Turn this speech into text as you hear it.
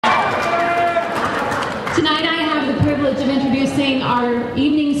our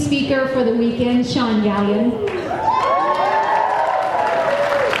evening speaker for the weekend, Sean Gallion.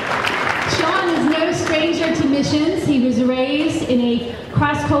 Sean is no stranger to missions. He was raised in a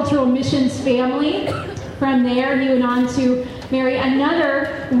cross-cultural missions family. From there, he went on to marry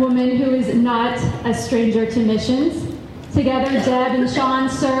another woman who is not a stranger to missions. Together, Deb and Sean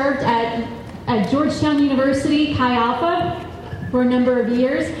served at Georgetown University, Chi Alpha, for a number of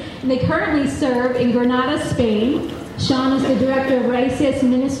years. And they currently serve in Granada, Spain. Sean is the director of Raíces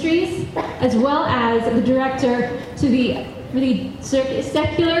Ministries, as well as the director to the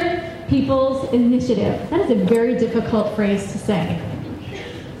Secular People's Initiative. That is a very difficult phrase to say.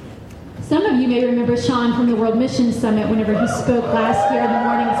 Some of you may remember Sean from the World Mission Summit whenever he spoke last year in the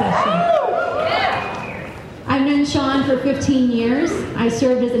morning session. I've known Sean for 15 years. I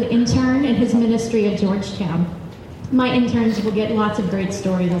served as an intern in his ministry at Georgetown. My interns will get lots of great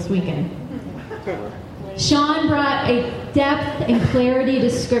stories this weekend. Sean brought a depth and clarity to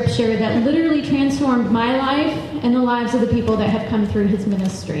Scripture that literally transformed my life and the lives of the people that have come through his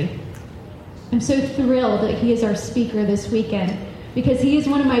ministry. I'm so thrilled that he is our speaker this weekend because he is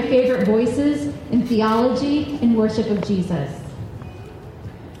one of my favorite voices in theology and worship of Jesus.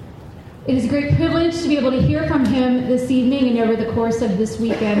 It is a great privilege to be able to hear from him this evening and over the course of this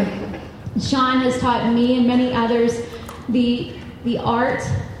weekend. Sean has taught me and many others the art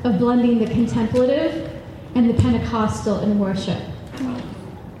of blending the contemplative and the Pentecostal in worship.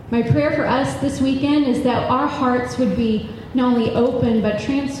 My prayer for us this weekend is that our hearts would be not only open but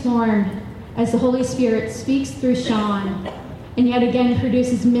transformed as the Holy Spirit speaks through Sean and yet again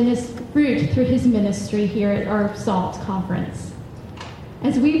produces fruit through his ministry here at our SALT conference.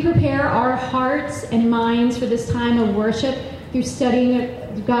 As we prepare our hearts and minds for this time of worship through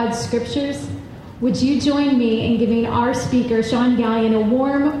studying God's Scriptures, would you join me in giving our speaker, Sean Gallion, a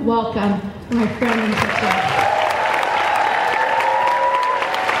warm welcome from my friend and teacher.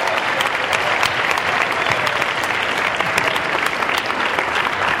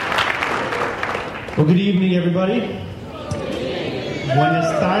 Well, good evening, everybody.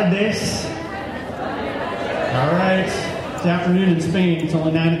 Buenas tardes. All right. It's afternoon in Spain. It's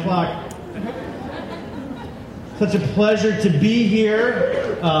only 9 o'clock. Such a pleasure to be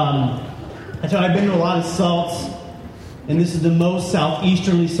here. I've been to a lot of salts, and this is the most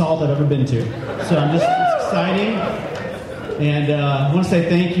southeasterly salt I've ever been to. So it's exciting. And I want to say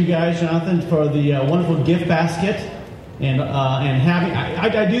thank you guys, Jonathan, for the wonderful gift basket. And having,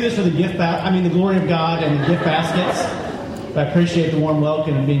 I do this for the the glory of God and the gift baskets. But I appreciate the warm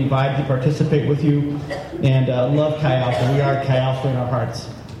welcome and being invited to participate with you. And love Chi Alpha. We are Chi Alpha in our hearts.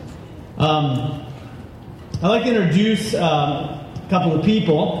 I'd like to introduce a couple of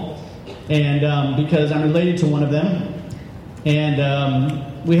people, and because I'm related to one of them.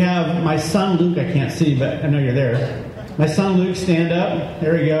 And we have my son Luke. I can't see, but I know you're there. My son Luke, stand up.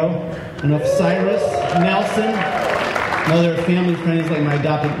 There we go. And if Cyrus, Nelson. No, they're family friends like my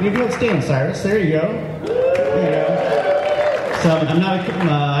adopted. You go stand, Cyrus. There you go. There you go. So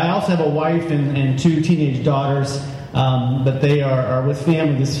I also have a wife and two teenage daughters, but they are with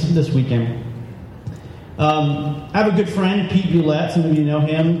family this weekend. I have a good friend, Pete Boulette. Some of you know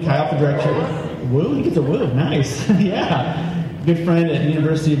him, Chi Alpha director. Woo, you get the woo, nice. Yeah, good friend at the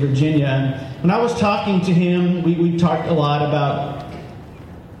University of Virginia. And when I was talking to him, we talked a lot about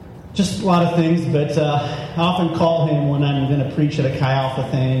just a lot of things, but I often call him when I'm going to preach at a Chi Alpha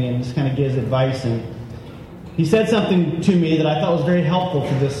thing and just kind of give his advice. And he said something to me that I thought was very helpful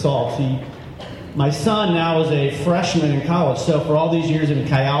to this SALT. My son now is a freshman in college, so for all these years in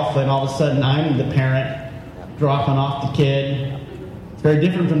Chi Alpha, and all of a sudden I'm the parent dropping off the kid. It's very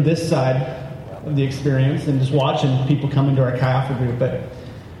different from this side of the experience and just watching people come into our Chi Alpha group. But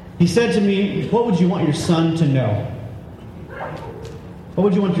he said to me, what would you want your son to know? What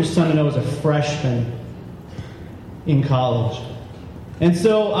would you want your son to know as a freshman in college? And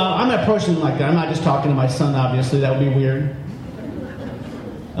so I'm approaching him like that. I'm not just talking to my son, obviously. That would be weird.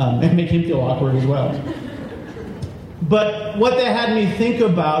 And make him feel awkward as well. But what that had me think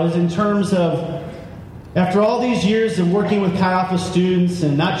about is in terms of, after all these years of working with Chi Alpha students,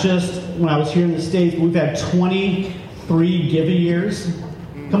 and not just when I was here in the States, but we've had 23 Give-A-Years.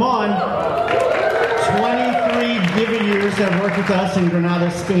 Come on. 23 Give-A-Years that have worked with us in Granada,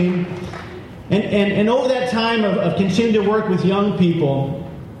 Spain. And over that time of continuing to work with young people,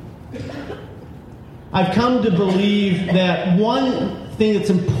 I've come to believe that one thing that's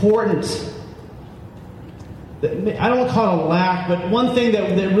important, I don't want to call it a lack, but one thing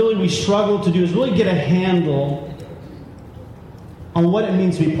that really we struggle to do is really get a handle on what it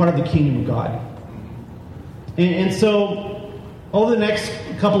means to be part of the kingdom of God. And so over the next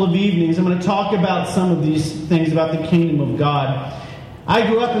couple of evenings, I'm going to talk about some of these things about the kingdom of God. I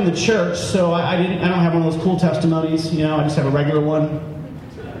grew up in the church, so I don't have one of those cool testimonies. You know, I just have a regular one.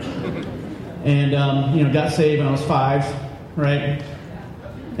 And got saved when I was 5, right?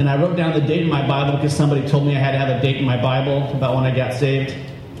 And I wrote down the date in my Bible because somebody told me I had to have a date in my Bible about when I got saved.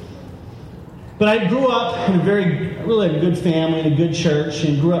 But I grew up in a really good family, in a good church,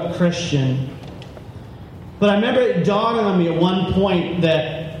 and grew up Christian. But I remember it dawned on me at one point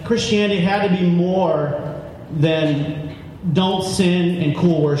that Christianity had to be more than don't sin and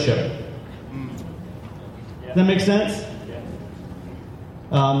cool worship. Does that make sense?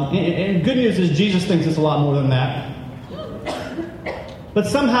 And good news is Jesus thinks it's a lot more than that. But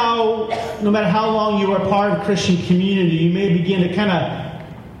somehow, no matter how long you are a part of a Christian community, you may begin to kind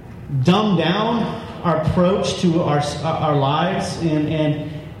of dumb down our approach to our lives, and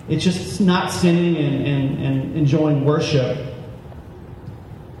it's just not sinning and enjoying worship.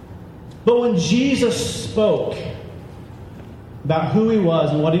 But when Jesus spoke about who he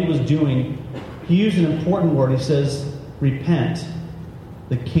was and what he was doing, he used an important word. He says, repent.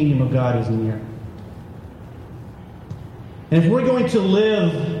 The kingdom of God is near. And if we're going to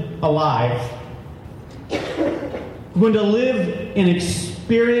live alive, we're going to live an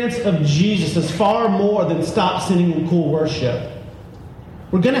experience of Jesus as far more than stop sinning and cool worship.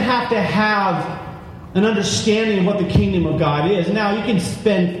 We're going to have an understanding of what the kingdom of God is. Now, you can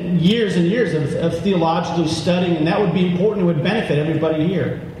spend years and years of theologically studying, and that would be important. It would benefit everybody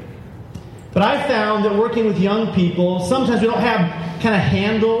here. But I found that working with young people, sometimes we don't have kind of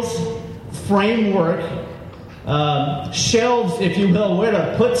handles, framework, shelves, if you will, where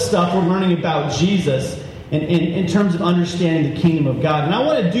to put stuff we're learning about Jesus in terms of understanding the kingdom of God. And I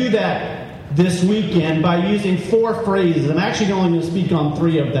want to do that this weekend by using 4 phrases. I'm actually only going to speak on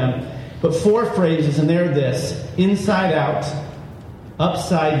 3 of them, but 4 phrases, and they're this: inside out,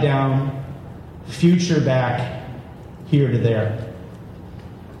 upside down, future back, here to there.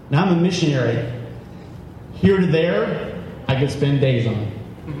 Now, I'm a missionary. Here to there, I could spend days on.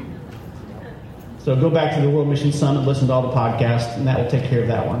 So go back to the World Mission Summit, listen to all the podcasts, and that will take care of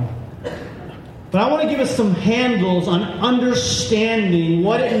that one. But I want to give us some handles on understanding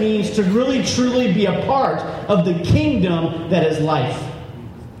what it means to really, truly be a part of the kingdom that is life.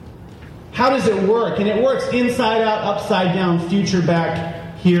 How does it work? And it works inside out, upside down, future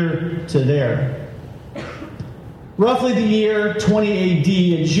back, here to there. Roughly the year 20 AD,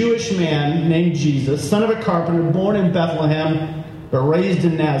 a Jewish man named Jesus, son of a carpenter, born in Bethlehem, but raised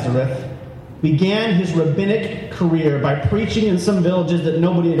in Nazareth, began his rabbinic career by preaching in some villages that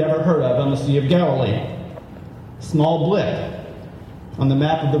nobody had ever heard of on the Sea of Galilee. Small blip on the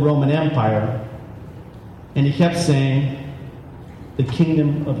map of the Roman Empire. And he kept saying, the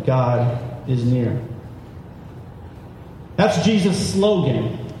kingdom of God is near. That's Jesus'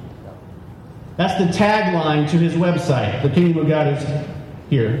 slogan. That's the tagline to his website. The kingdom of God is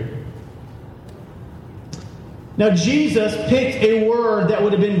here. Now, Jesus picked a word that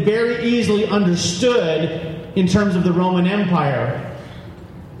would have been very easily understood in terms of the Roman Empire.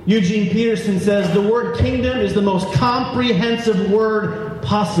 Eugene Peterson says the word kingdom is the most comprehensive word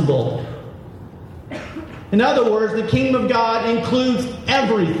possible. In other words, the kingdom of God includes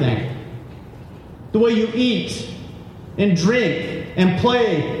everything. The way you eat and drink and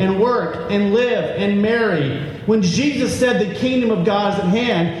play and work and live and marry. When Jesus said the kingdom of God is at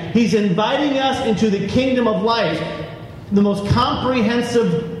hand, he's inviting us into the kingdom of life. The most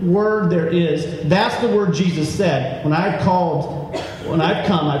comprehensive word there is. That's the word Jesus said. When I've come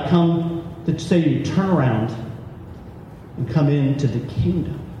to say you turn around and come into the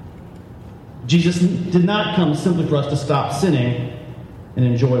kingdom. Jesus did not come simply for us to stop sinning and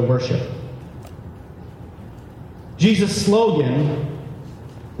enjoy worship. Jesus' slogan,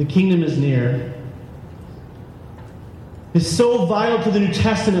 the kingdom is near, is so vital to the New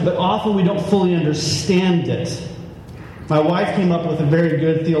Testament, but often we don't fully understand it. My wife came up with a very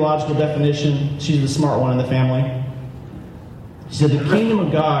good theological definition. She's the smart one in the family. She said, the kingdom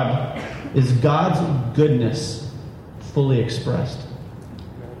of God is God's goodness fully expressed.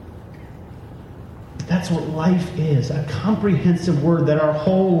 That's what life is, a comprehensive word that our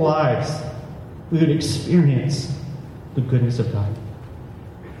whole lives we would experience the goodness of God.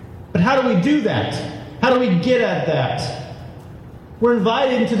 But how do we do that? How do we get at that? We're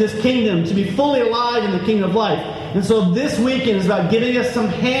invited into this kingdom to be fully alive in the kingdom of life. And so this weekend is about giving us some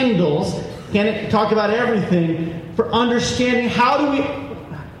handles, can't talk about everything, for understanding how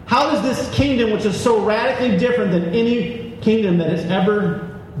does this kingdom, which is so radically different than any kingdom that has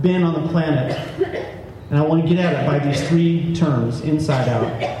ever been on the planet. And I want to get at it by these 3 terms: inside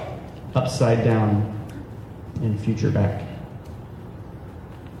out, upside down, and future back.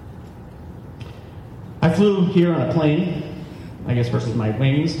 I flew here on a plane I guess, versus my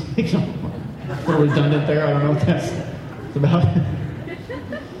wings. A little redundant there. I don't know what that's about.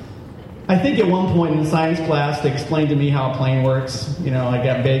 I think at one point in science class, they explained to me how a plane works. I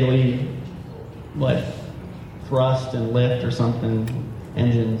got vaguely, thrust and lift or something,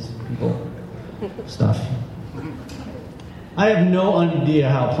 engines, people, stuff. I have no idea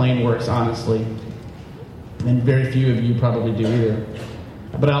how a plane works, honestly. And very few of you probably do either.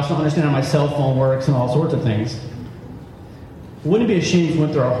 But I also understand how my cell phone works and all sorts of things. Wouldn't it be a shame if we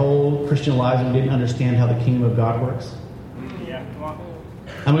went through our whole Christian lives and we didn't understand how the kingdom of God works? Yeah, come on.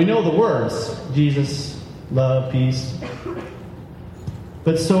 And we know the words, Jesus, love, peace.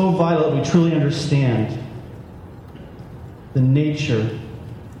 But it's so vital that we truly understand the nature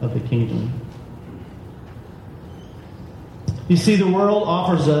of the kingdom. You see, the world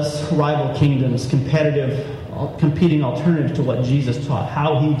offers us rival kingdoms, competing alternatives to what Jesus taught,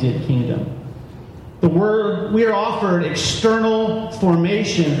 how he did kingdom. We are offered external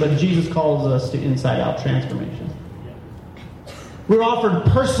formation, but Jesus calls us to inside-out transformation. We're offered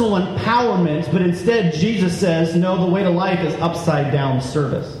personal empowerment, but instead Jesus says, no, the way to life is upside-down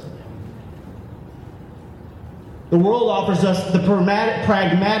service. The world offers us the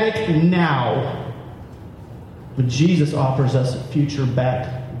pragmatic now, but Jesus offers us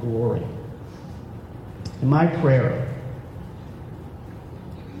future-backed glory. And my prayer,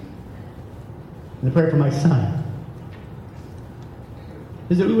 and the prayer for my son,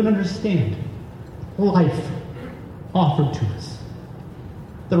 is that we would understand the life offered to us,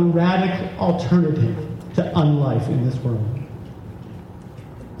 the radical alternative to unlife in this world,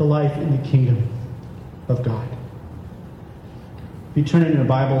 the life in the kingdom of God. If you turn in your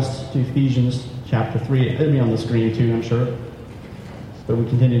Bibles to Ephesians chapter 3, it'll be on the screen too, I'm sure. But we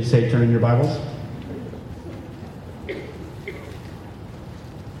continue to say, turn in your Bibles.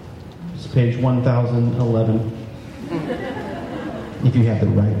 It's page 1011, if you have the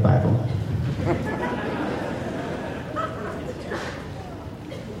right Bible.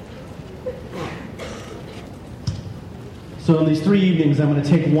 So in these 3 evenings, I'm going to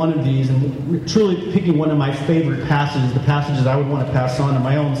take one of these and truly picking one of my favorite passages, the passages I would want to pass on to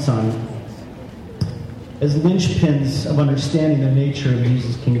my own son, as linchpins of understanding the nature of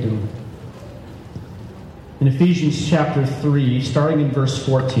Jesus' kingdom. In Ephesians chapter 3, starting in verse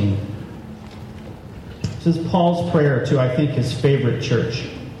 14, this is Paul's prayer to, I think, his favorite church.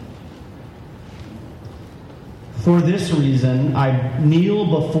 For this reason, I kneel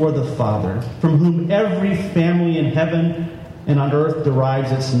before the Father, from whom every family in heaven and on earth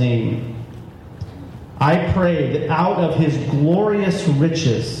derives its name. I pray that out of his glorious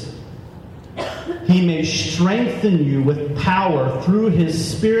riches, he may strengthen you with power through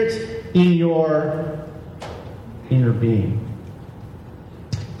his Spirit in your inner being,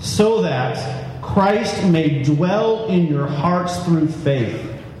 so that Christ may dwell in your hearts through faith.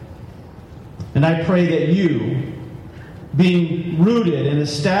 And I pray that you, being rooted and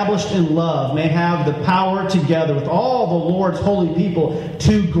established in love, may have the power together with all the Lord's holy people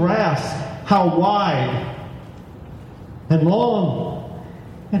to grasp how wide and long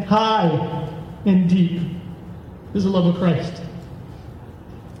and high and deep is the love of Christ.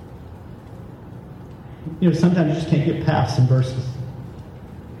 Sometimes you just can't get past some verses.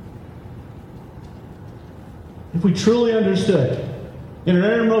 If we truly understood in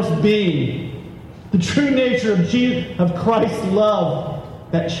our innermost being the true nature of Christ's love,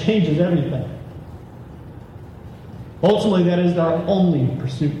 that changes everything. Ultimately, that is our only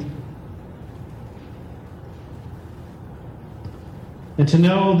pursuit. And to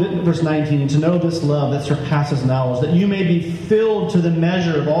know, verse 19, to know this love that surpasses knowledge, that you may be filled to the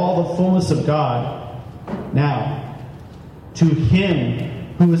measure of all the fullness of God. Now, to him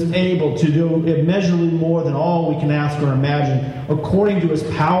who is able to do immeasurably more than all we can ask or imagine, according to his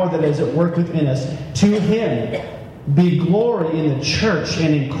power that is at work within us. To him be glory in the church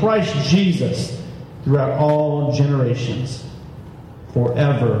and in Christ Jesus throughout all generations,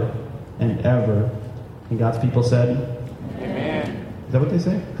 forever and ever. And God's people said, Amen. Is that what they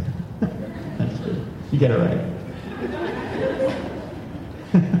say? That's good. You get it right.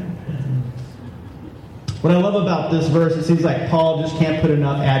 What I love about this verse, it seems like Paul just can't put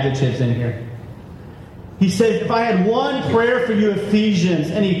enough adjectives in here. He says, if I had one prayer for you, Ephesians,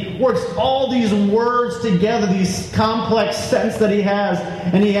 and he works all these words together, these complex sentences that he has,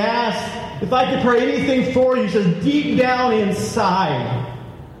 and he asks, if I could pray anything for you, he says, deep down inside,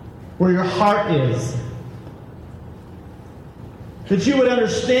 where your heart is, that you would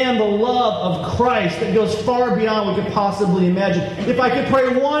understand the love of Christ that goes far beyond what we could possibly imagine. If I could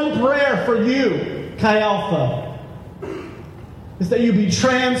pray one prayer for you, Chi Alpha, is that you be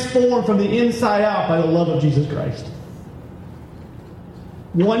transformed from the inside out by the love of Jesus Christ.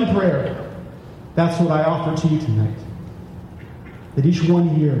 One prayer. That's what I offer to you tonight. That each one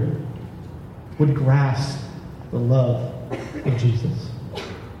here would grasp the love of Jesus.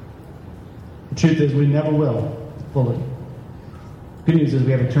 The truth is, we never will fully. Good news is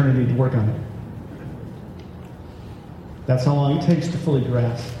we have eternity to work on it. That's how long it takes to fully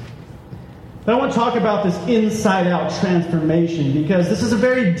grasp. But I want to talk about this inside-out transformation because this is a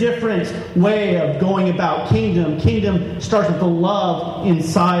very different way of going about kingdom. Kingdom starts with the love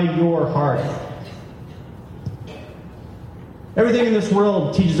inside your heart. Everything in this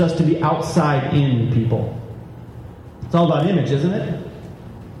world teaches us to be outside-in people. It's all about image, isn't it?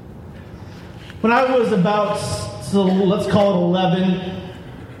 When I was about, so let's call it 11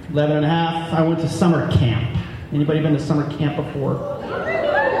 and a half, I went to summer camp. Anybody been to summer camp before?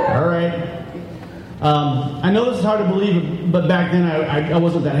 All right. I know this is hard to believe, but back then I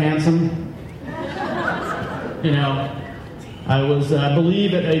wasn't that handsome. You know, I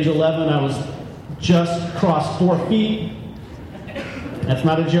believe at age 11 I was just crossed 4 feet. That's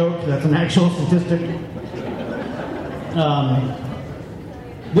not a joke, that's an actual statistic.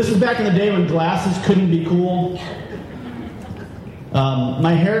 This is back in the day when glasses couldn't be cool.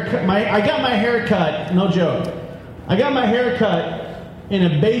 My haircut, I got my hair cut, no joke. I got my hair cut in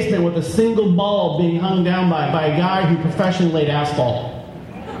a basement with a single bulb being hung down by a guy who professionally laid asphalt.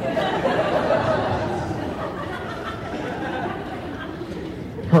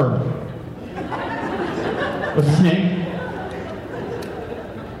 Herb. What's his name?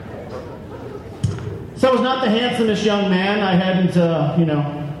 So I was not the handsomest young man. I hadn't,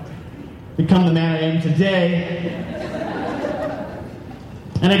 become the man I am today.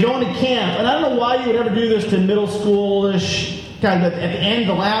 And I go into camp, and I don't know why you would ever do this to middle school-ish guys, but at the end,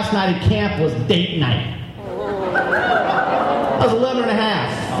 the last night of camp was date night. I was 11 and a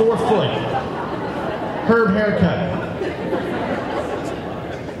half, 4 foot. Herb haircut.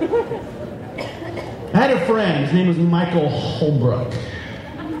 I had a friend, his name was Michael Holbrook.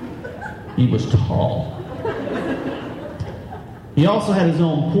 He was tall. He also had his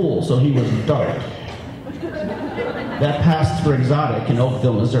own pool, so he was dark. That passed for exotic in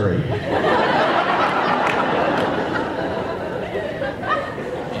Oakville, Missouri.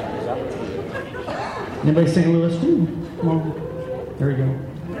 Anybody St. Louis? Come on. There we go.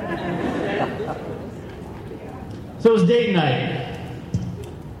 So it was date night.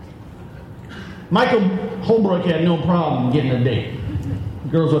 Michael Holbrook had no problem getting a date.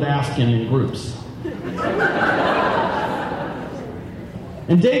 Girls would ask him in groups.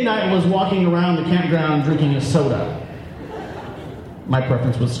 And date night was walking around the campground drinking a soda. My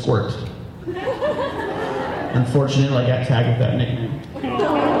preference was Squirt. Unfortunately, I got tagged with that nickname.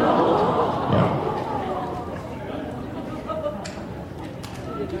 Yeah.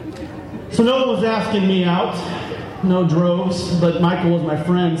 So no one was asking me out. No droves, but Michael was my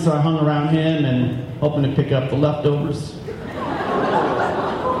friend, so I hung around him and hoping to pick up the leftovers.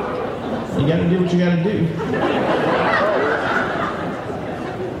 You gotta do what you gotta do.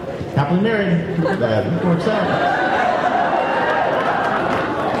 Happily married. That works out.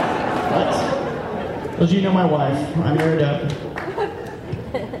 But, those of you know my wife, I'm married up.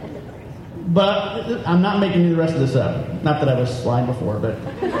 But I'm not making the rest of this up. Not that I was lying before, but...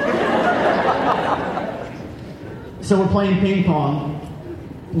 So we're playing ping pong,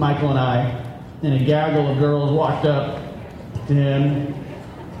 Michael and I, and a gaggle of girls walked up to him.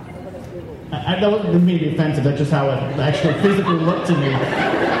 That didn't mean to be offensive, that's just how it actually physically looked to me.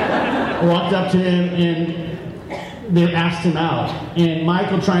 Walked up to him and they asked him out. And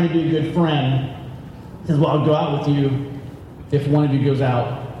Michael, trying to be a good friend, says, well, I'll go out with you if one of you goes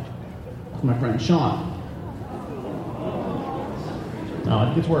out with my friend Sean. No,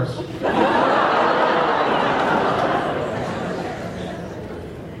 it gets worse.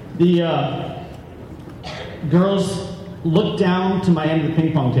 The girls looked down to my end of the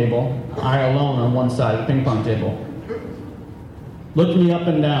ping pong table, I alone on one side of the ping pong table, looked me up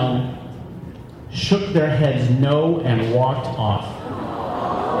and down, shook their heads no, and walked off.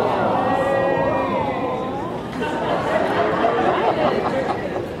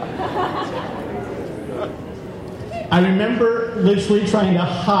 I remember literally trying to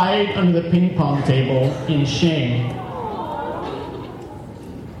hide under the ping pong table in shame.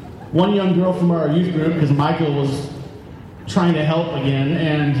 One young girl from our youth group, because Michael was trying to help again,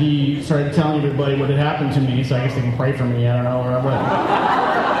 and he started telling everybody what had happened to me, so I guess they can pray for me, I don't know where I went.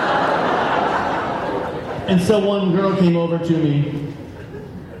 And so one girl came over to me,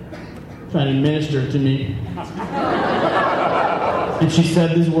 trying to minister to me, and she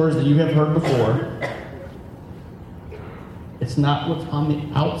said these words that you have heard before: it's not what's on the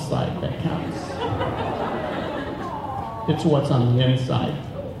outside that counts. It's what's on the inside.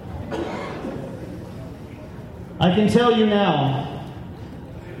 I can tell you now,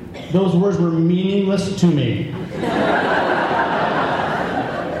 those words were meaningless to me.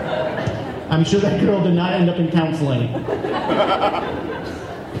 I'm sure that girl did not end up in counseling.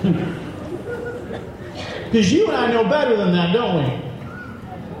 Because you and I know better than that, don't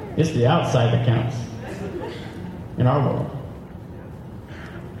we? It's the outside that counts in our world.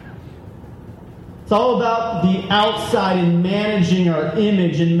 It's all about the outside and managing our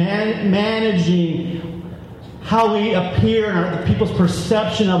image and managing how we appear and the people's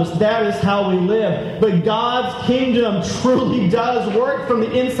perception of us. That is how we live. But God's kingdom truly does work from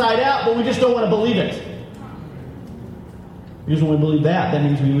the inside out, but we just don't want to believe it. Because when we believe that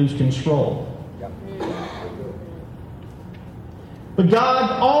means we lose control. But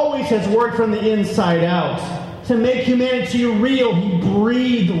God always has worked from the inside out to make humanity real. He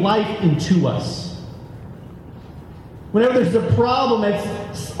breathed life into us. Whenever there's a problem,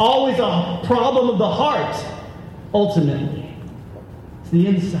 it's always a problem of the heart. Ultimately, it's the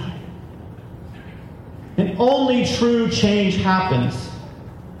inside. And only true change happens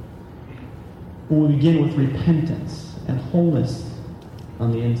when we begin with repentance and wholeness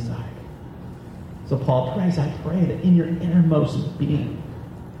on the inside. So Paul prays, I pray that in your innermost being,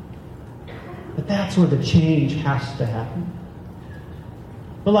 that's where the change has to happen.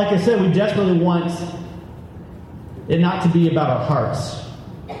 But like I said, we desperately want it not to be about our hearts.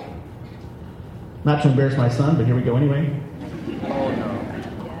 Not to embarrass my son, but here we go anyway. Oh, no.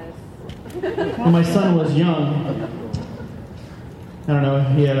 When my son was young, I don't know,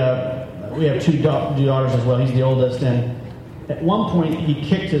 we have two daughters as well. He's the oldest, and at one point he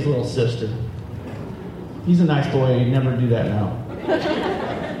kicked his little sister. He's a nice boy. He'd never do that now.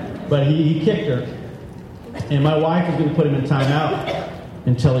 But he kicked her. And my wife was going to put him in timeout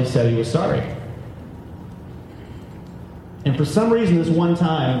until he said he was sorry. And for some reason, this one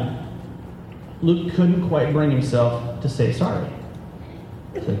time, Luke couldn't quite bring himself to say sorry.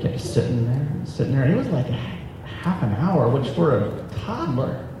 So he kept sitting there. And it was like a half an hour, which for a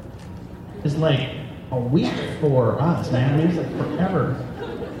toddler is like a week for us, man. I mean, it's like forever.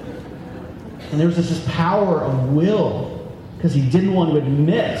 And there was this power of will because he didn't want to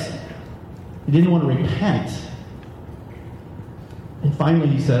admit. He didn't want to repent. And finally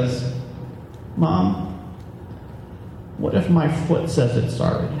he says, Mom, what if my foot says it's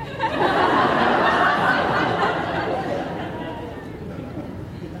sorry?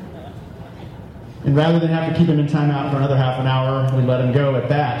 And rather than have to keep him in timeout for another half an hour, we let him go at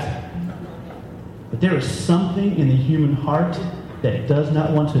that. But there is something in the human heart that does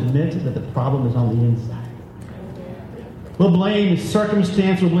not want to admit that the problem is on the inside. We'll blame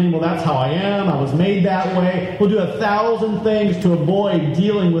circumstance. We'll blame, well, that's how I am. I was made that way. We'll do 1,000 things to avoid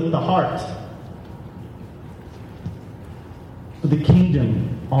dealing with the heart. But the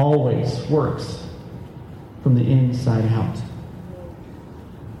kingdom always works from the inside out.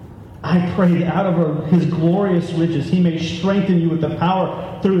 I pray that out of His glorious riches, He may strengthen you with the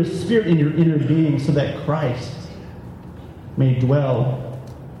power through His Spirit in your inner being so that Christ may dwell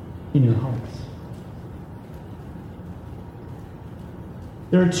in your hearts.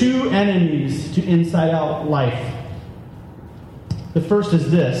 There are two enemies to inside-out life. The first is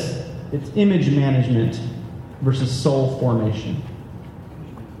this. It's image management versus soul formation.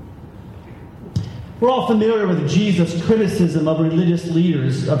 We're all familiar with Jesus' criticism of religious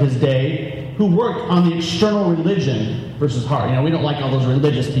leaders of his day who worked on the external religion versus heart. You know, we don't like all those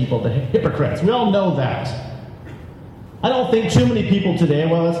religious people, the hypocrites. We all know that. I don't think too many people today,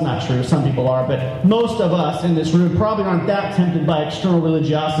 well, that's not true, some people are, but most of us in this room probably aren't that tempted by external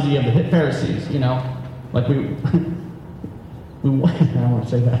religiosity of the Pharisees, you know? Like I don't want to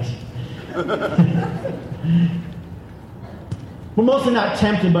say that. We're mostly not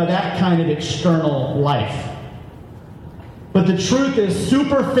tempted by that kind of external life. But the truth is,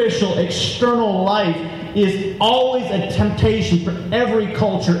 superficial external life is always a temptation for every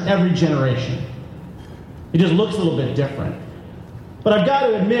culture, every generation. It just looks a little bit different. But I've got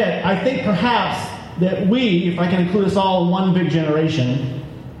to admit, I think perhaps that we, if I can include us all in one big generation,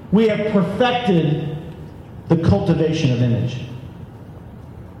 we have perfected the cultivation of image.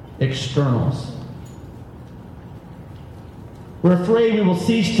 Externals. We're afraid we will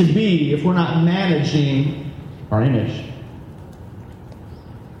cease to be if we're not managing our image.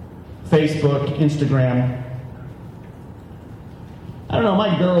 Facebook, Instagram. I don't know,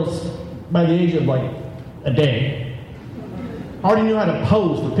 my girls, by the age of like a day, already knew how to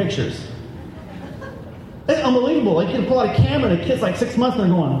pose for pictures. It's unbelievable. Like you can pull out a camera and a kid's like 6 months and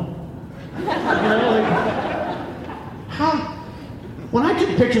they're going, you know, like, how? When I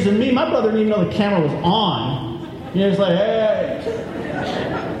took pictures of me, my brother didn't even know the camera was on. You're just like, hey.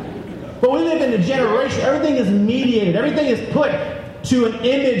 But we live in a generation, everything is mediated. Everything is put to an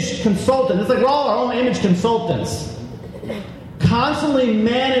image consultant. It's like we're all our own image consultants. Constantly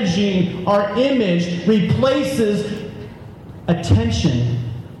managing our image replaces attention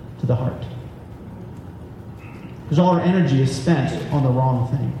to the heart. Because all our energy is spent on the wrong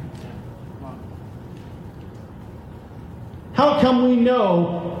thing. How come we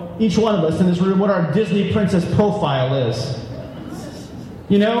know, each one of us in this room, what our Disney princess profile is?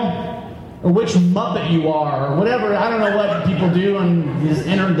 You know? Or which Muppet you are, or whatever. I don't know what people do and just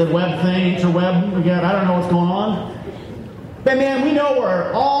enter the web thing, interweb. I don't know what's going on. But man, we know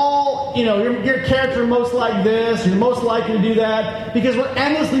we're all, your character most like this, you're most likely to do that, because we're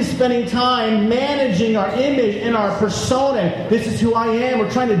endlessly spending time managing our image and our persona. This is who I am.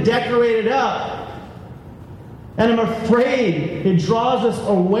 We're trying to decorate it up. And I'm afraid it draws us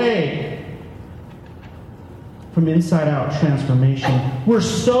away from inside out transformation. We're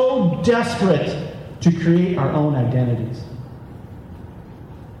so desperate to create our own identities.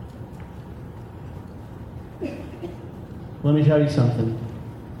 Let me tell you something.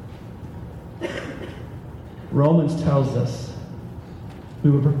 Romans tells us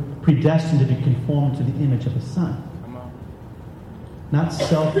we were predestined to be conformed to the image of the Son. Not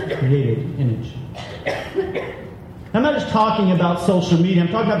self-created image. I'm not just talking about social media. I'm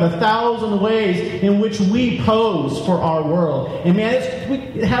talking about the 1,000 ways in which we pose for our world. And man,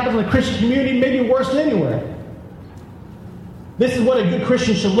 it happens in the Christian community maybe worse than anywhere. This is what a good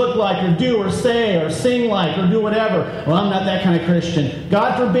Christian should look like, or do, or say, or sing like, or do whatever. Well, I'm not that kind of Christian.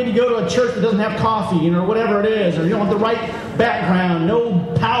 God forbid you go to a church that doesn't have coffee, or whatever it is, or you don't have the right background,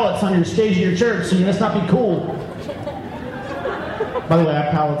 no pallets on your stage of your church, so you must not be cool. By the way, I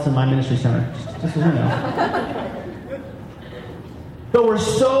have pallets in my ministry center, just so you know. But we're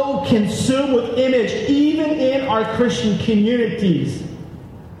so consumed with image, even in our Christian communities.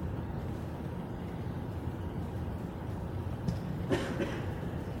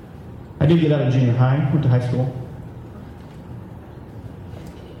 I did get out of junior high, went to high school.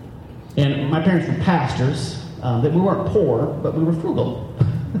 And my parents were pastors. That we weren't poor, but we were frugal.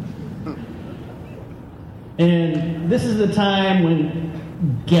 And this is the time when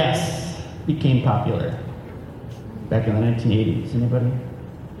Guess became popular. Back in the 1980s. Anybody?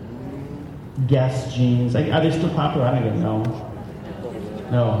 Guess jeans. Are they still popular? I don't even know.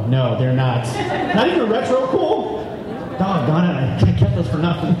 No, they're not. Not even retro cool? Doggone it, I kept those for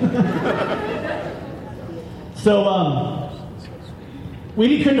nothing. So,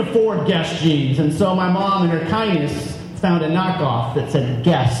 we couldn't afford Guess jeans, and so my mom, in her kindness, found a knockoff that said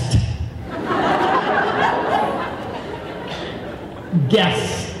Guest.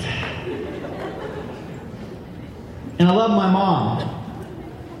 Guest. And I love my mom,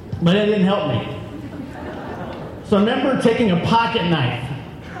 but it didn't help me. So I remember taking a pocket knife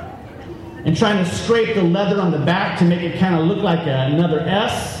and trying to scrape the leather on the back to make it kind of look like another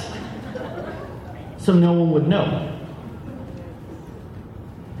S, so no one would know.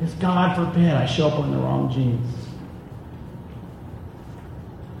 Because God forbid I show up in the wrong jeans.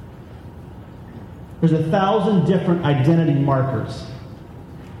 There's 1,000 different identity markers.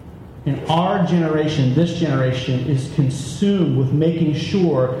 And our generation, this generation, is consumed with making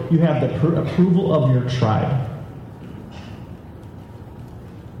sure you have the approval of your tribe.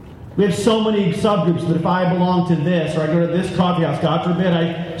 We have so many subgroups that if I belong to this, or I go to this coffee house, God forbid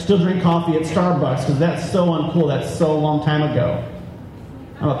I still drink coffee at Starbucks, because that's so uncool, that's so a long time ago.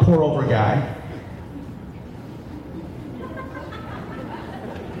 I'm a pour-over guy.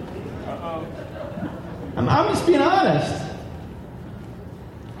 I'm just being honest.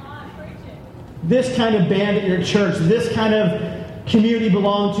 This kind of band at your church, this kind of community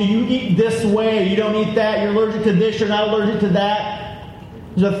belong to, you eat this way, you don't eat that, you're allergic to this, you're not allergic to that.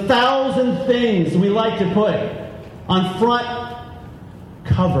 There's 1,000 things we like to put on front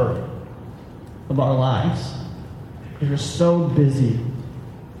cover of our lives. We're so busy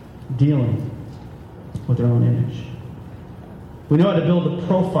dealing with our own image. We know how to build a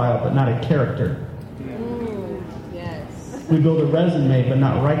profile, but not a character. Yes. We build a resume, but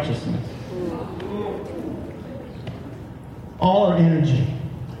not righteousness. All our energy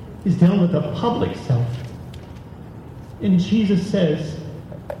is dealing with the public self. And Jesus says,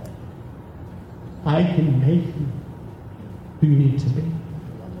 I can make you who you need to be.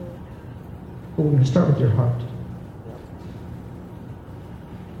 But we're going to start with your heart.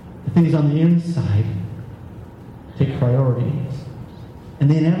 The things on the inside take priority. And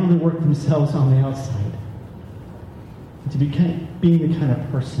they inevitably work themselves on the outside. And to be being the kind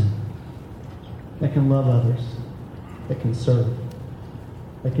of person that can love others, that can serve,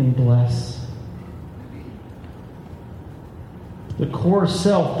 that can bless, The core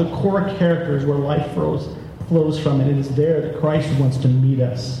self, the core character is where life flows from, and it is there that Christ wants to meet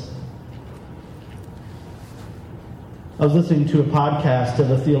us. I was listening to a podcast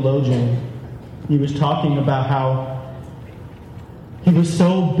of a theologian. He was talking about how he was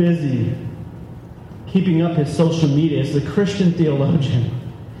so busy keeping up his social media as a Christian theologian,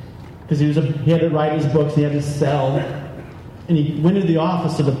 because he had to write his books, he had to sell, and he went to the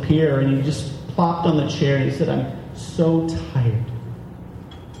office of a peer and he just plopped on the chair and he said, "I'm so tired."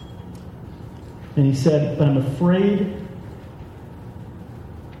 And he said, "But I'm afraid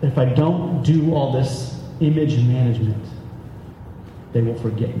that if I don't do all this image management, they will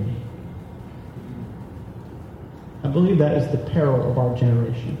forget me." I believe that is the peril of our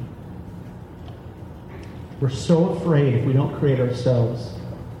generation. We're so afraid if we don't create ourselves,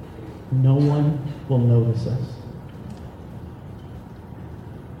 no one will notice us.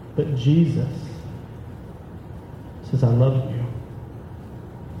 But Jesus says, "I love you."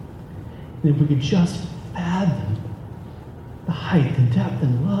 And if we could just fathom the height and depth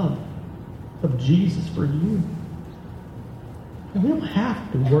and love of Jesus for you, and we don't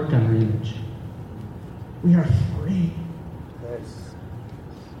have to work on our image. We are free. Yes.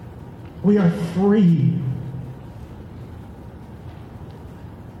 We are free.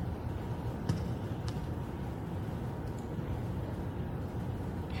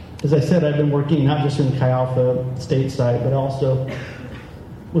 As I said, I've been working not just in Chi Alpha stateside, but also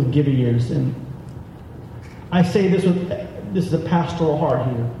with Give Years. And I say this is a pastoral heart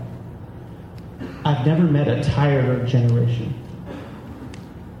here. I've never met a tireder generation.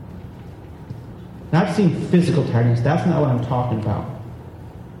 And I've seen physical tiredness. That's not what I'm talking about.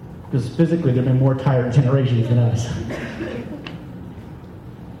 Because physically, there have been more tired generations than us.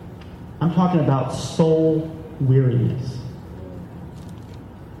 I'm talking about soul weariness.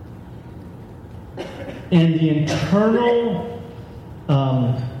 And the internal,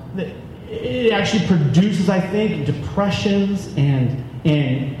 it actually produces, I think, depressions and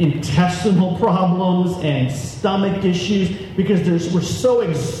intestinal problems and stomach issues because we're so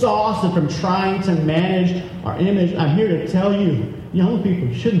exhausted from trying to manage our image. I'm here to tell you, young people,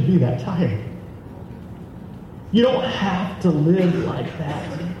 you shouldn't be that tired. You don't have to live like that.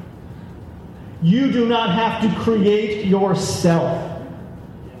 You do not have to create yourself.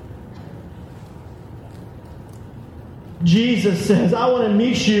 Jesus says, "I want to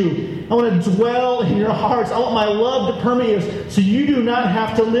meet you. I want to dwell in your hearts. I want my love to permeate you so you do not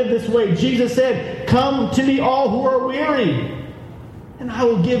have to live this way." Jesus said, "Come to me all who are weary, and I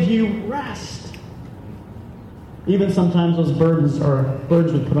will give you rest." Even sometimes those burdens are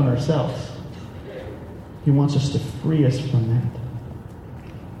burdens we put on ourselves. He wants us to free us from that.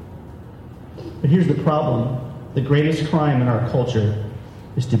 But here's the problem. The greatest crime in our culture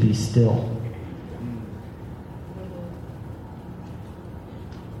is to be still.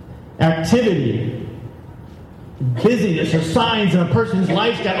 Activity, busyness are signs of a person's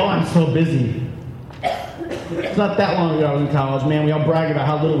lifestyle. "Oh, I'm so busy." It's not that long ago I was in college, man. We all brag about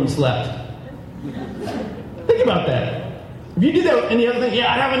how little we slept. Think about that. If you do that with any other thing,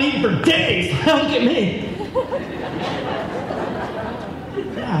 "Yeah, I haven't eaten for days." Look at me.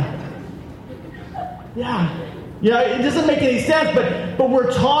 Yeah. It doesn't make any sense, but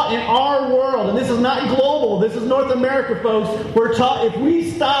we're taught in our world, and this is not global, this is North America, folks. We're taught if we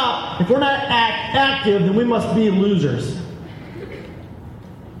stop, if we're not active, then we must be losers.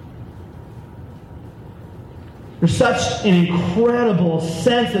 There's such an incredible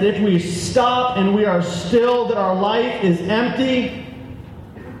sense that if we stop and we are still, that our life is empty.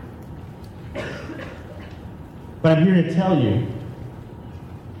 But I'm here to tell you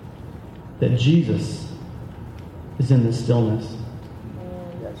that Jesus is in this stillness.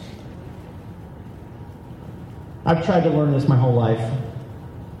 Yes. I've tried to learn this my whole life.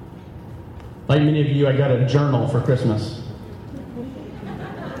 Like many of you, I got a journal for Christmas.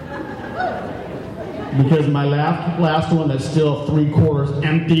 Because my last one that's still 3/4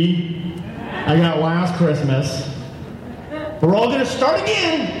 empty, I got last Christmas. We're all going to start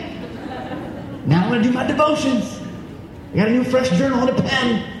again. Now I'm going to do my devotions. I got a new fresh journal and a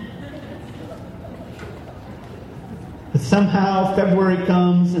pen. But somehow February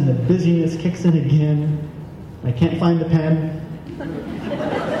comes and the busyness kicks in again. I can't find the pen.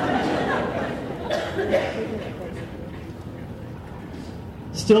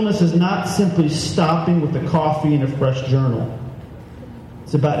 Stillness is not simply stopping with a coffee and a fresh journal.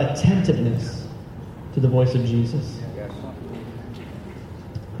 It's about attentiveness to the voice of Jesus. Yes.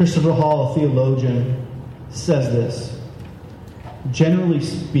 Christopher Hall, a theologian, says this: generally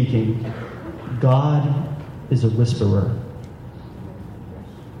speaking, God is a whisperer.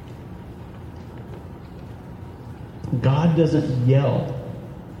 God doesn't yell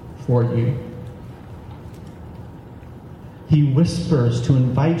for you. He whispers to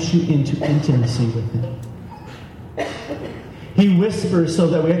invite you into intimacy with Him. He whispers so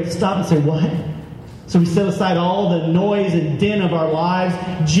that we have to stop and say, what? So we set aside all the noise and din of our lives.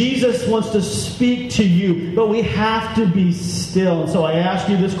 Jesus wants to speak to you, but we have to be still. And so I ask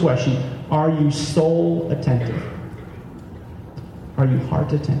you this question. Are you soul attentive? Are you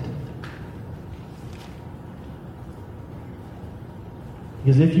heart attentive?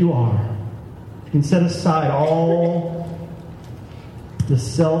 Because if you are, you can set aside all the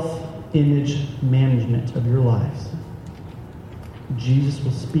self-image management of your lives. Jesus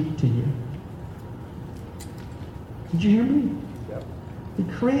will speak to you. Did you hear me? Yep. The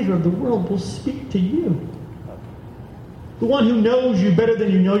Creator of the world will speak to you. The one who knows you better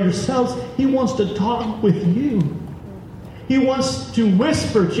than you know yourselves, He wants to talk with you. He wants to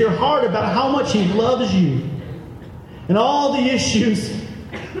whisper to your heart about how much He loves you. And all the issues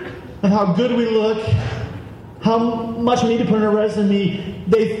of how good we look, how much we need to put in our resume,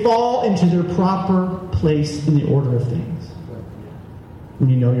 they fall into their proper place in the order of things when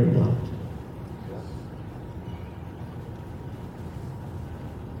you know you're loved.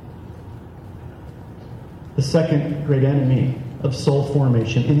 The second great enemy of soul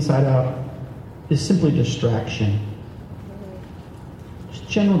formation, inside out, is simply distraction. Just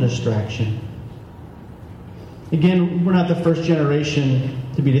general distraction. Again, we're not the first generation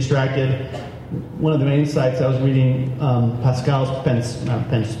to be distracted. One of the main insights I was reading, Pascal's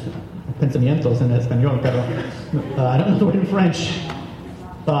Pensamientos en Español, pero I don't know the word in French.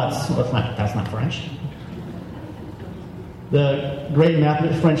 Thoughts. Well, that's not French. The great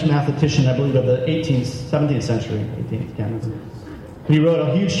French mathematician, I believe, of the 17th century, 18th, can't remember. He wrote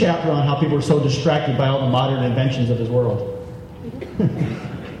a huge chapter on how people were so distracted by all the modern inventions of his world.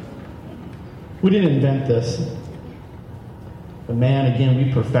 We didn't invent this. But man, again,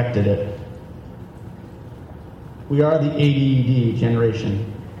 we perfected it. We are the ADD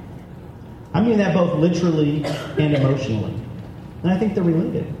generation. I mean that both literally and emotionally. And I think they're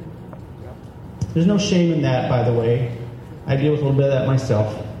related. There's no shame in that, by the way. I deal with a little bit of that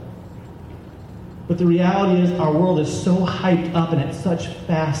myself. But the reality is our world is so hyped up and at such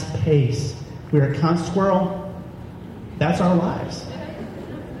fast pace. We're a constant squirrel. That's our lives.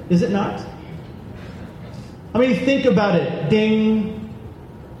 Is it not? I mean, think about it. Ding,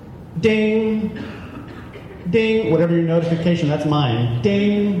 ding, ding. Whatever your notification, that's mine.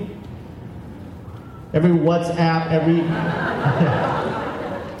 Ding. Every WhatsApp,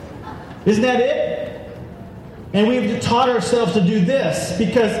 Isn't that it? And we've taught ourselves to do this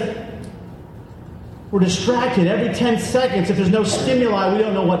because we're distracted. Every 10 seconds, if there's no stimuli, we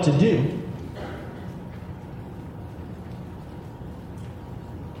don't know what to do.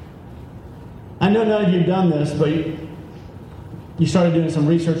 I know none of you have done this, but you started doing some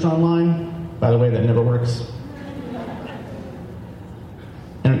research online. By the way, that never works.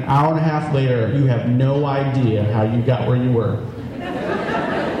 And an hour and a half later, you have no idea how you got where you were.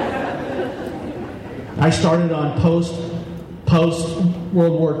 I started on post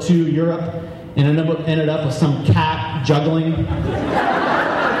World War II Europe and ended up with some cat juggling.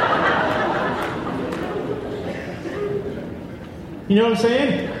 You know what I'm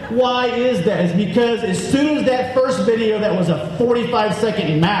saying? Why is that? It's because as soon as that first video that was a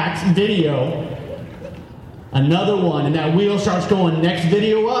 45-second max video, another one, and that wheel starts going, next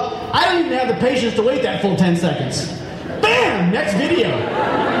video up. I don't even have the patience to wait that full 10 seconds. Bam! Next video.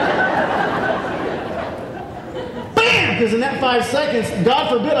 Because in that 5 seconds, God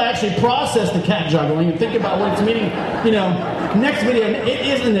forbid I actually process the cat juggling and think about what it's meaning. Next video. It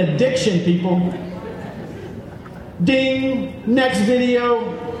is an addiction, people. Ding. Next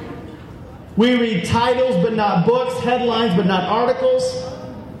video. We read titles but not books, headlines but not articles.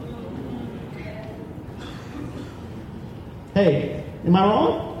 Hey, am I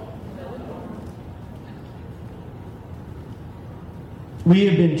wrong? We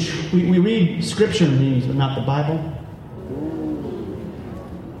read scripture meanings but not the Bible.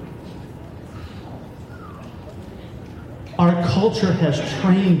 Our culture has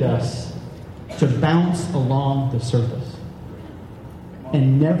trained us to bounce along the surface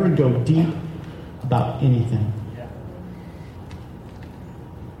and never go deep about anything.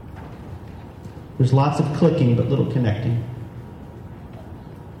 There's lots of clicking but little connecting.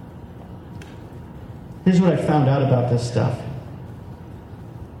 Here's what I found out about this stuff.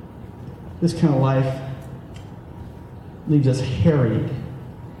 This kind of life leaves us harried.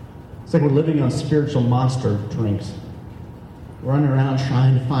 It's like we're living on spiritual monster drinks. Running around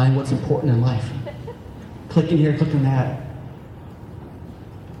trying to find what's important in life. Clicking here, clicking that.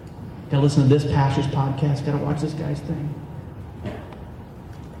 Gotta listen to this pastor's podcast. Gotta watch this guy's thing.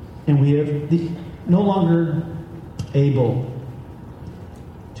 And we have no longer able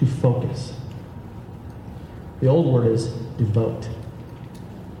to focus. The old word is devote.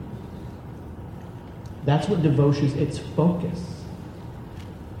 That's what devotion is. It's focus.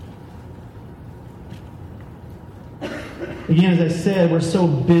 Again, as I said, we're so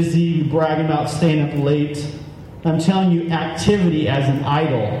busy bragging about staying up late. I'm telling you, activity as an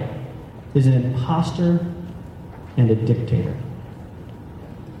idol is an imposter and a dictator.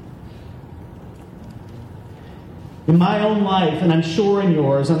 In my own life, and I'm sure in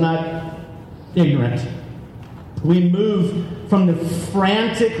yours, I'm not ignorant, we move from the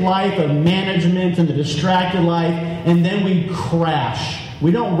frantic life of management and the distracted life, and then we crash.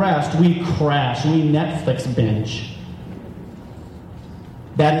 We don't rest, we crash. We Netflix binge.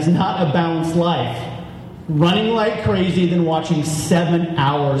 That is not a balanced life. Running like crazy, then watching 7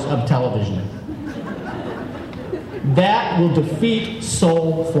 hours of television. That will defeat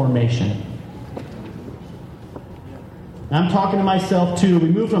soul formation. I'm talking to myself too. We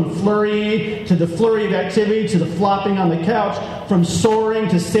move from flurry to the flurry of activity to the flopping on the couch, from soaring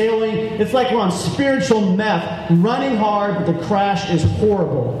to sailing. It's like we're on spiritual meth, running hard, but the crash is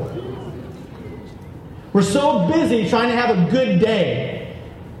horrible. We're so busy trying to have a good day.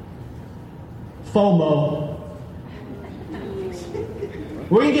 FOMO.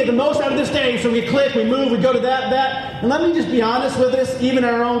 We're going to get the most out of this day, so we click, we move, we go to that. And let me just be honest with us, even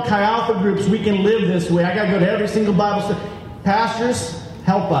our own Chi Alpha groups, we can live this way. I got to go to every single Bible study. Pastors,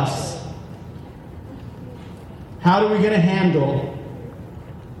 help us. How are we going to handle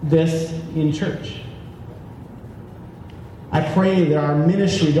this in church? I pray that our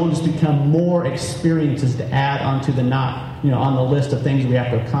ministry don't just become more experiences to add onto the on the list of things we have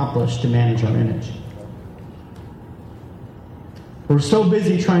to accomplish to manage our image. We're so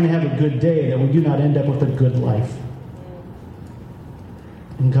busy trying to have a good day that we do not end up with a good life.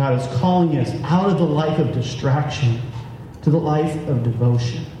 And God is calling us out of the life of distraction to the life of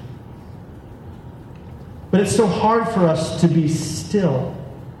devotion. But it's so hard for us to be still.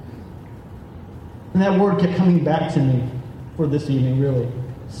 And that word kept coming back to me for this evening, really.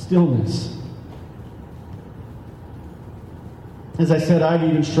 Stillness. As I said, I've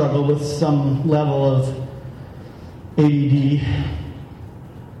even struggled with some level of ADD.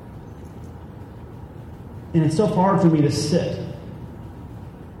 And it's so hard for me to sit.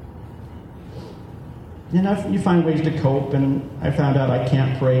 And you find ways to cope, and I found out I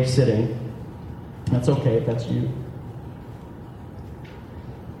can't pray sitting. That's okay if that's you.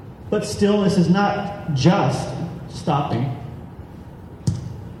 But stillness is not just stopping.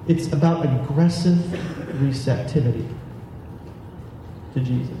 It's about aggressive receptivity to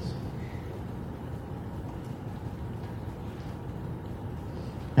Jesus.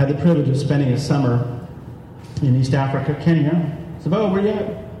 I had the privilege of spending a summer in East Africa, Kenya. So, where you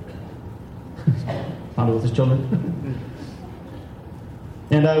at? Found it with his children.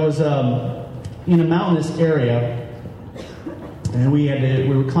 And I was in a mountainous area, and we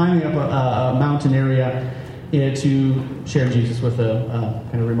were climbing up a mountain area to share Jesus with a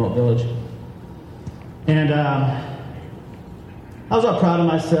kind of remote village. And I was all proud of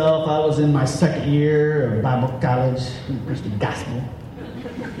myself. I was in my second year of Bible college, preached the gospel.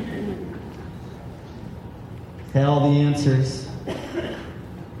 Had all the answers,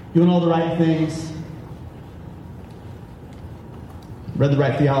 doing all the right things, read the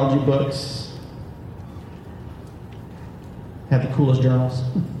right theology books, had the coolest journals.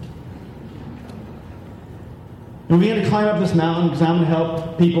 And we had to climb up this mountain because I'm going to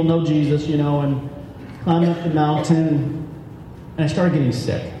help people know Jesus, and climb up the mountain, and I started getting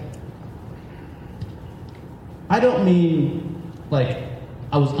sick. I don't mean like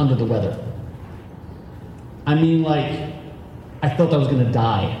I was under the weather. I mean like I felt I was going to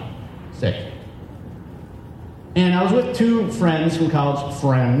die sick. And I was with two friends from college,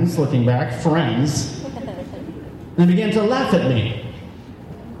 looking back, friends, and they began to laugh at me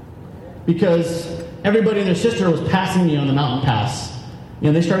because everybody and their sister was passing me on the mountain pass.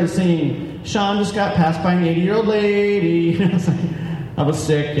 They started singing, "Sean just got passed by an 80-year-old lady." I was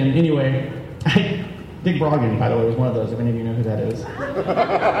sick, and anyway, Dick Broggan, by the way, was one of those, if any of you know who that is.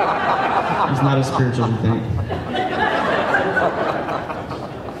 He's not as spiritual as you think.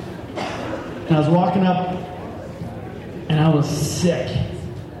 And I was walking up, and I was sick.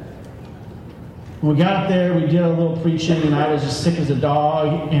 When we got up there, we did a little preaching, and I was just sick as a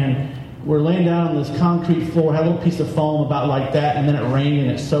dog, and we're laying down on this concrete floor, had a little piece of foam about like that, and then it rained and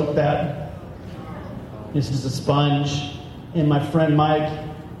it soaked that. This is a sponge. And my friend Mike,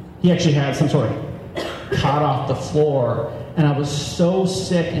 he actually had some sort of caught off the floor, And I was so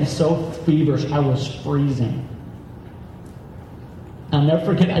sick and so feverish, I was freezing. I'll never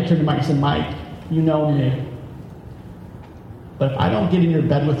forget, I turned to Mike and said, Mike, you know me. But if I don't get in your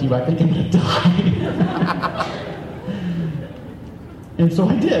bed with you, I think I'm going to die. And so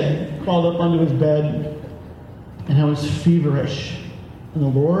I did. Crawled up onto his bed, and I was feverish. And the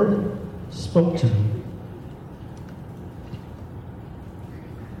Lord spoke to me.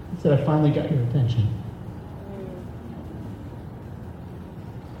 He said, I finally got your attention.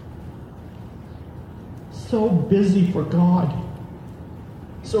 So busy for God.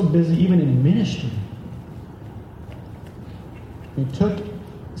 So busy even in ministry. He took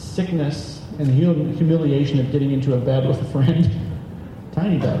sickness and the humiliation of getting into a bed with a friend.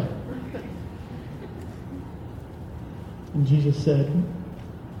 Tiny bed. And Jesus said,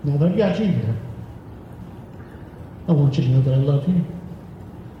 now that I've got you here, I want you to know that I love you.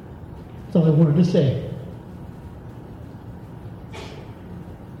 That's all I wanted to say.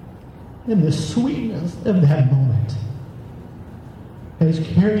 And the sweetness of that moment has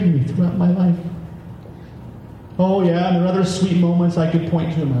carried me throughout my life. Oh yeah, there are other sweet moments I could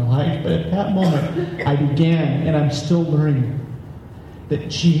point to in my life, but at that moment I began, and I'm still learning, that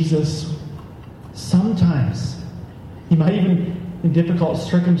Jesus, sometimes, He might even in difficult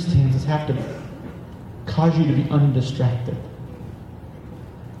circumstances have to cause you to be undistracted.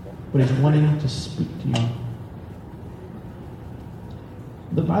 But He's wanting to speak to you.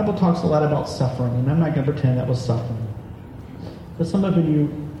 The Bible talks a lot about suffering, and I'm not going to pretend that was suffering. But some of you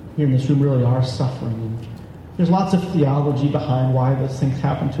here in this room really are suffering. And there's lots of theology behind why those things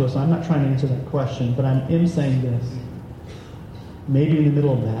happen to us. I'm not trying to answer that question, but I am saying this. Maybe in the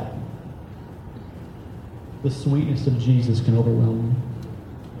middle of that, the sweetness of Jesus can overwhelm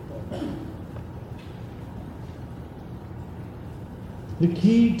you. The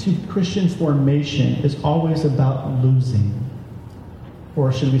key to Christian formation is always about losing.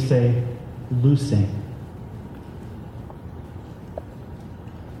 Or should we say, loosing.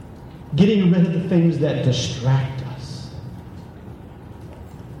 Getting rid of the things that distract us.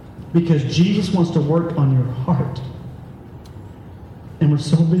 Because Jesus wants to work on your heart. And we're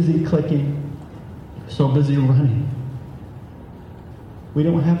so busy clicking, so busy running. We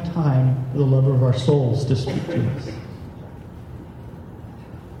don't have time for the lover of our souls to speak to us.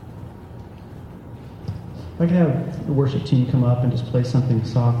 If I could have the worship team come up and just play something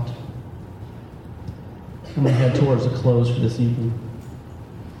soft. I'm going to head towards a close for this evening.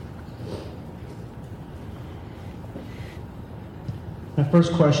 My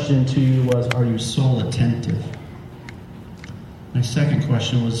first question to you was, are you soul attentive? My second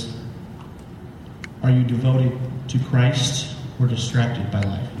question was, are you devoted to Christ or distracted by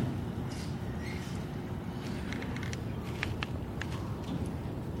life?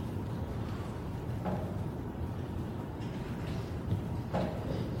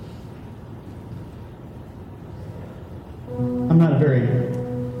 I'm not a very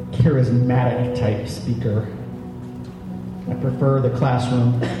charismatic type speaker. I prefer the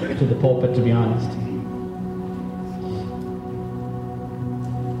classroom to the pulpit, to be honest.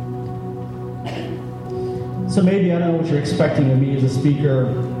 So maybe I don't know what you're expecting of me as a speaker.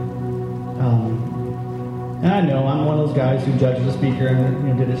 And I know I'm one of those guys who judges a speaker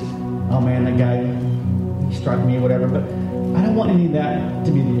and did this, oh man, that guy, he struck me or whatever. But I don't want any of that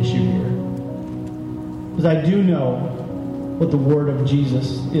to be the issue here. Because I do know what the word of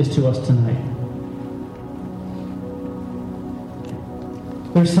Jesus is to us tonight.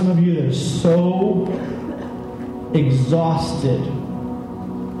 There's some of you that are so exhausted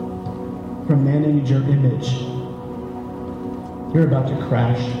from managing your image. You're about to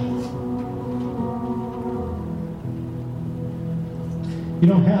crash. You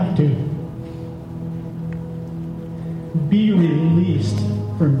don't have to. Be released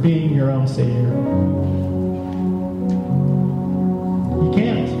from being your own Savior. You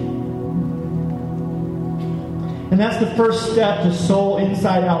can't. And that's the first step to soul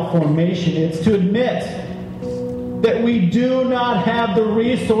inside out formation. It's to admit that we do not have the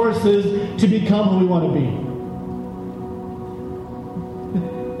resources to become who we want to be.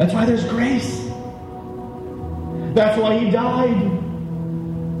 That's why there's grace. That's why He died.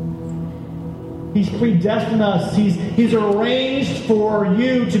 He's predestined us. He's arranged for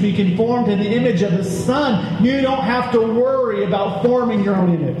you to be conformed to the image of His Son. You don't have to worry about forming your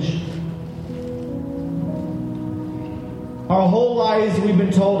own image. Our whole lives we've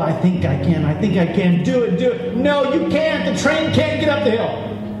been told, I think I can, do it. No, you can't. The train can't get up the hill.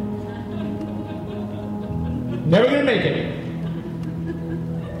 Never going to make it.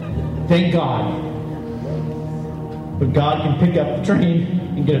 Thank God. But God can pick up the train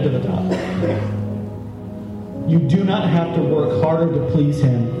and get it to the top. You do not have to work harder to please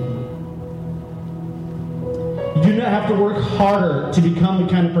Him. You do not have to work harder to become the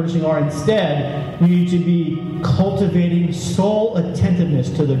kind of person you are. Instead, you need to be cultivating soul attentiveness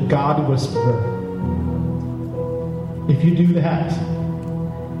to the God whisperer. If you do that,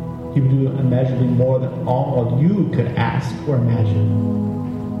 He will do immeasurably more than all you could ask or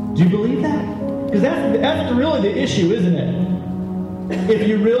imagine. Do you believe that? Because that's really the issue, isn't it? If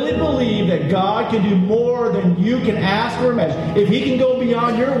you really believe that God can do more than you can ask or imagine, if He can go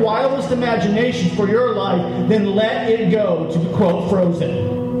beyond your wildest imaginations for your life, then let it go, to quote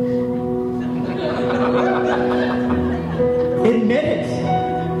Frozen. Admit it.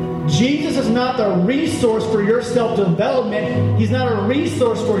 Jesus is not the resource for your self-development. He's not a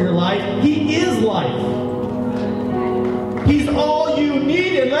resource for your life. He is life. He's all you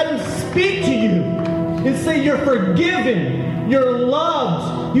need, and let Him speak to you and say you're forgiven. You're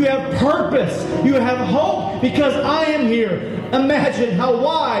loved. You have purpose. You have hope because I am here. Imagine how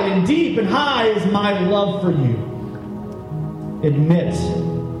wide and deep and high is my love for you. Admit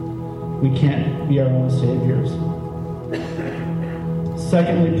we can't be our own saviors.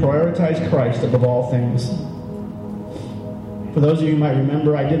 Secondly, prioritize Christ above all things. For those of you who might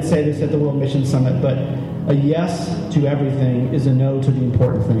remember, I did say this at the World Mission Summit, but a yes to everything is a no to the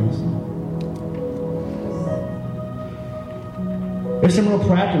important things. There's some real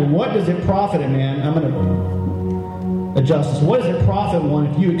practical. What does it profit a man? I'm going to adjust this. What does it profit one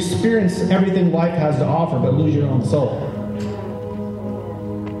if you experience everything life has to offer but lose your own soul?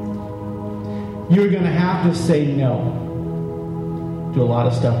 You're going to have to say no to a lot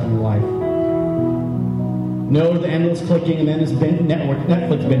of stuff in your life. No to the endless clicking and endless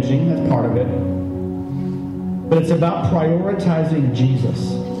Netflix binging. That's part of it. But it's about prioritizing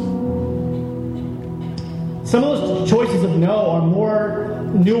Jesus. Some of those choices of no are more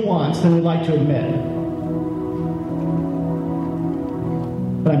nuanced than we'd like to admit.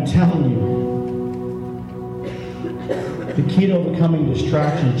 But I'm telling you, the key to overcoming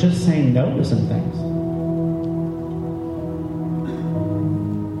distraction is just saying no to some things.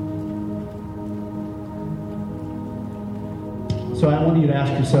 So I want you to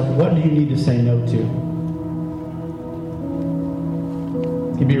ask yourself, what do you need to say no to?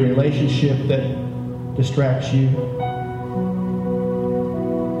 It could be a relationship that distracts you.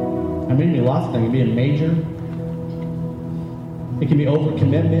 I mean, it can be lots of things. It can be a major. It can be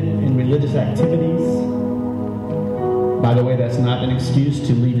overcommitment in religious activities. By the way, that's not an excuse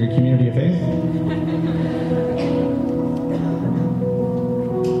to leave your community of faith.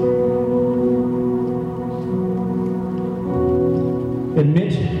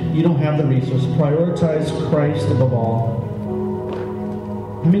 Admit you don't have the resources. Prioritize Christ above all.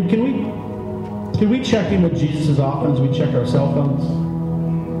 I mean, can we check in with Jesus as often as we check our cell phones?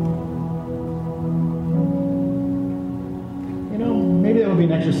 You know, maybe that would be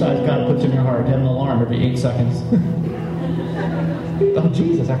an exercise God puts in your heart. Have an alarm every 8 seconds. Oh,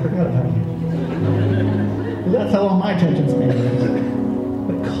 Jesus, I forgot about you. That's how long my attention span is.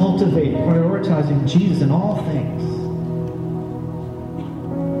 But cultivate prioritizing Jesus in all things.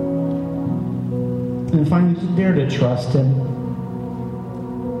 And finally, just dare to trust Him.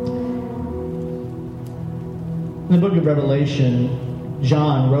 In the book of Revelation,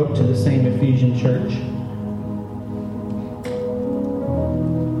 John wrote to the same Ephesian church.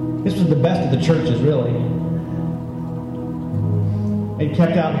 This was the best of the churches, really. They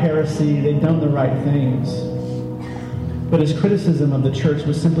kept out heresy. They'd done the right things. But his criticism of the church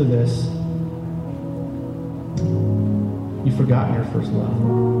was simply this: you've forgotten your first love.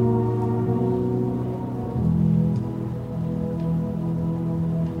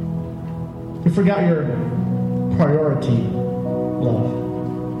 You forgot your priority love.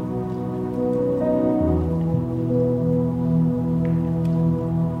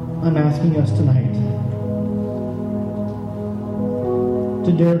 I'm asking us tonight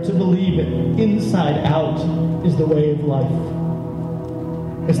to dare to believe that inside out is the way of life.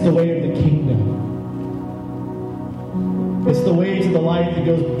 It's the way of the kingdom. It's the way to the life that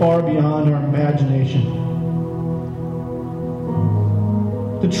goes far beyond our imagination.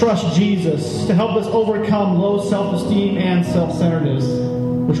 To trust Jesus, to help us overcome low self-esteem and self-centeredness,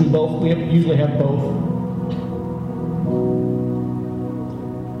 which we usually have both.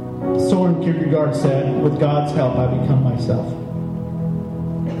 Soren Kierkegaard said, "With God's help, I become myself."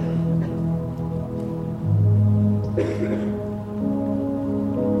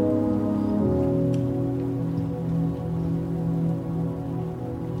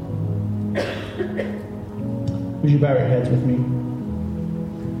 Would you bow your heads with me?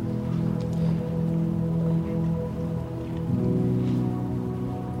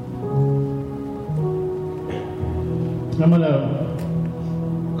 I'm going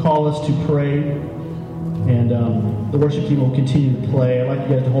to call us to pray, and the worship team will continue to play. I'd like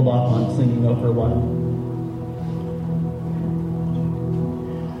you guys to hold off on singing though for a while.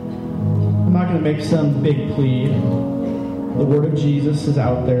 I'm not going to make some big plea. The word of Jesus is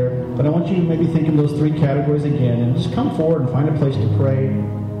out there, but I want you to maybe think of those three categories again and just come forward and find a place to pray.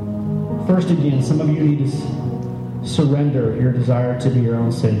 First, again, some of you need to surrender your desire to be your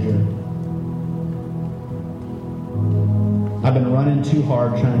own Savior. I've been running too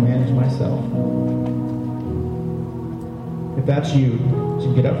hard trying to manage myself. If that's you,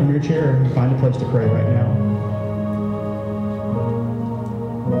 just get up from your chair and find a place to pray right now.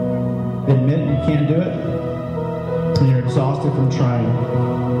 Admit you can't do it, and you're exhausted from trying.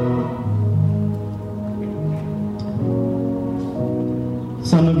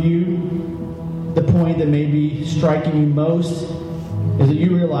 Some of you, the point that may be striking you most is that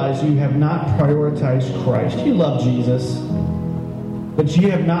you realize you have not prioritized Christ. You love Jesus, but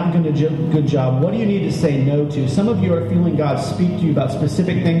you have not done a good job. What do you need to say no to? Some of you are feeling God speak to you about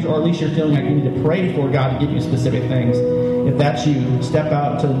specific things, or at least you're feeling like you need to pray for God to give you specific things. If that's you, step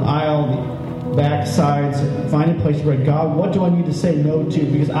out to an aisle, the back sides, find a place to pray. God, what do I need to say no to?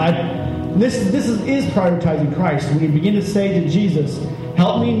 Because this is prioritizing Christ. When you begin to say to Jesus,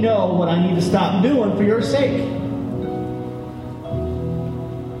 help me know what I need to stop doing for your sake.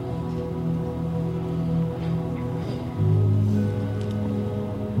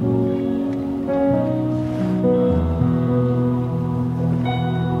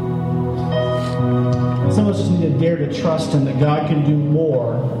 Some of us just need to dare to trust Him that God can do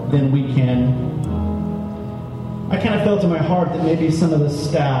more than we can. I kind of felt in my heart that maybe some of the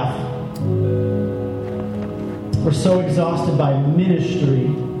staff were so exhausted by ministry,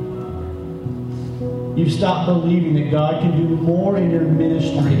 you've stopped believing that God can do more in your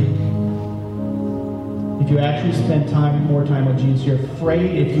ministry if you actually spend more time with Jesus. You're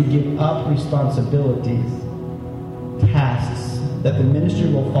afraid if you give up responsibilities, tasks, that the ministry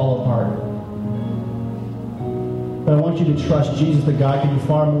will fall apart. But I want you to trust Jesus that God can do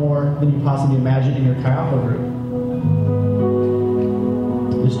far more than you possibly imagine in your Chi Alpha group.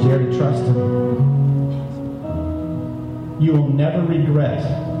 Just dare to trust Him. You will never regret,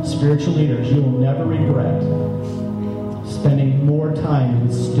 spiritual leaders, you will never regret spending more time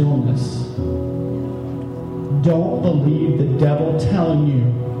in stillness. Don't believe the devil telling you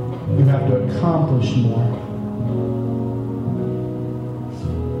you have to accomplish more.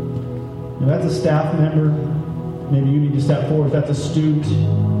 If that's a staff member, maybe you need to step forward. If that's a student,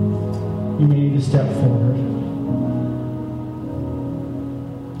 you may need to step forward.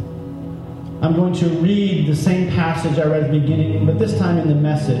 I'm going to read the same passage I read at the beginning, but this time in the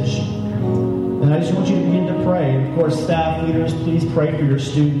Message. And I just want you to begin to pray. Of course, staff leaders, please pray for your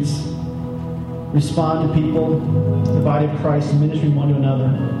students. Respond to people, the body of Christ, ministering one to another.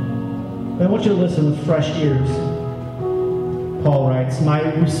 But I want you to listen with fresh ears. Paul writes, my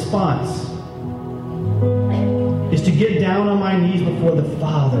response is to get down on my knees before the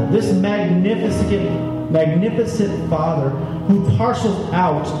Father, this magnificent Father who parcels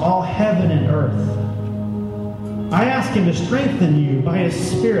out all heaven and earth. I ask Him to strengthen you by His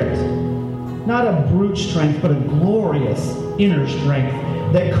Spirit, not a brute strength, but a glorious inner strength,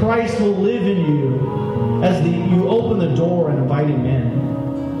 that Christ will live in you as you open the door and invite Him in.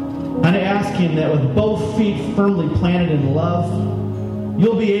 And I ask Him that with both feet firmly planted in love,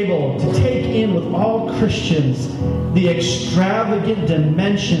 you'll be able to take in with all Christians the extravagant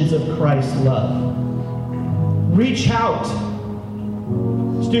dimensions of Christ's love. Reach out.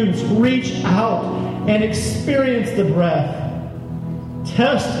 Students, reach out and experience the breadth.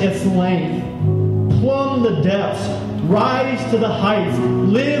 Test its length. Plumb the depths. Rise to the heights.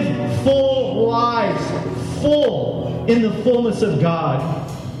 Live full lives. Full in the fullness of God.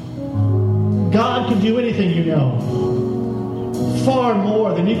 God can do anything you know. Far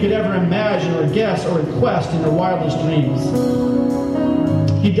more than you could ever imagine or guess or request in your wildest dreams.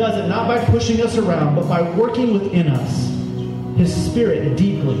 He does it not by pushing us around, but by working within us, His Spirit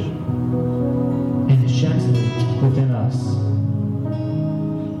deeply and gently within us.